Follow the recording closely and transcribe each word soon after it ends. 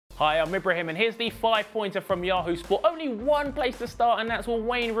Hi, I'm Ibrahim, and here's the 5-pointer from Yahoo Sport. Only one place to start, and that's with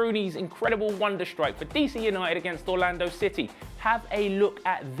Wayne Rooney's incredible wonder strike for DC United against Orlando City. Have a look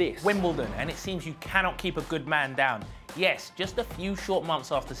at this. Wimbledon, and it seems you cannot keep a good man down. Yes, just a few short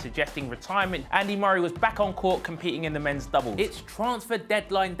months after suggesting retirement, Andy Murray was back on court competing in the men's doubles. It's transfer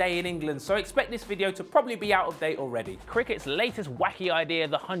deadline day in England, so expect this video to probably be out of date already. Cricket's latest wacky idea,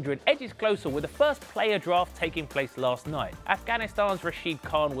 the 100, edges closer with the first player draft taking place last night. Afghanistan's Rashid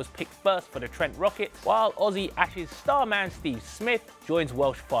Khan was picked first for the Trent Rockets, while Aussie Ashes star man Steve Smith joins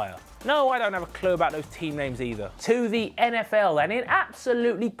Welsh Fire. No, I don't have a clue about those team names either. To the NFL, and in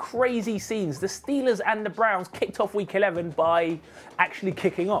absolutely crazy scenes, the Steelers and the Browns kicked off week 11 by actually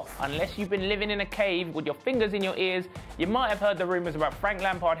kicking off. Unless you've been living in a cave with your fingers in your ears, you might have heard the rumours about Frank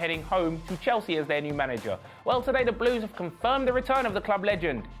Lampard heading home to Chelsea as their new manager. Well, today the Blues have confirmed the return of the club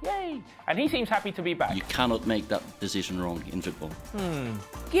legend. Yay! And he seems happy to be back. You cannot make that decision wrong in football.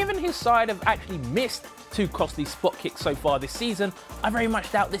 Given his side have actually missed 2 costly spot kicks so far this season, I very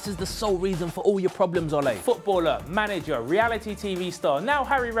much doubt this is the sole reason for all your problems, Ole. Footballer, manager, reality TV star, now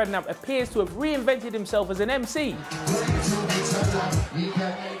Harry Redknapp appears to have reinvented himself as an MC.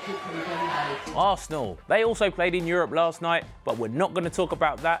 Arsenal. They also played in Europe last night, but we're not going to talk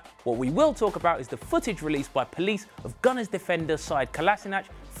about that. What we will talk about is the footage released by police of Gunners defender side Kolasinac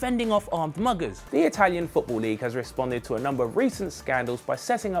fending off armed muggers. The Italian Football League has responded to a number of recent scandals by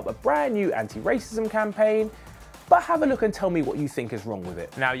setting up a brand new anti-racism campaign, but have a look and tell me what you think is wrong with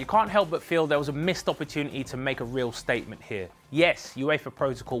it. Now, you can't help but feel there was a missed opportunity to make a real statement here. Yes, UEFA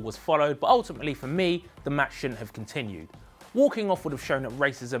protocol was followed, but ultimately for me, the match shouldn't have continued. Walking off would have shown that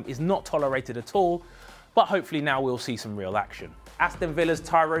racism is not tolerated at all, but hopefully now we'll see some real action. Aston Villa's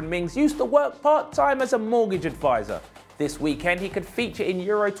Tyrone Mings used to work part-time as a mortgage advisor. This weekend, he could feature in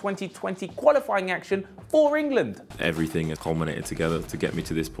Euro 2020 qualifying action for England. Everything has culminated together to get me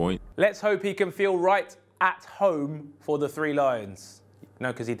to this point. Let's hope he can feel right at home for the Three Lions.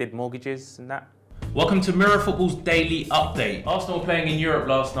 No, because he did mortgages and that. Welcome to Mirror Football's daily update. Arsenal playing in Europe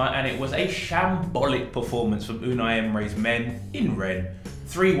last night, and it was a shambolic performance from Unai Emery's men in Rennes.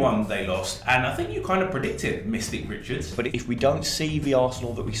 3-1 they lost, and I think you kind of predicted Mystic Richards. But if we don't see the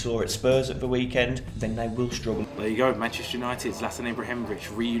Arsenal that we saw at Spurs at the weekend, then they will struggle. There you go, Manchester United, Zlatan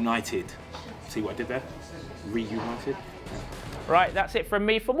Ibrahimovic, reunited. See what I did there? Reunited. Right, that's it from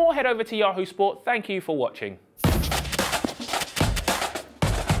me. For more, head over to Yahoo Sport. Thank you for watching.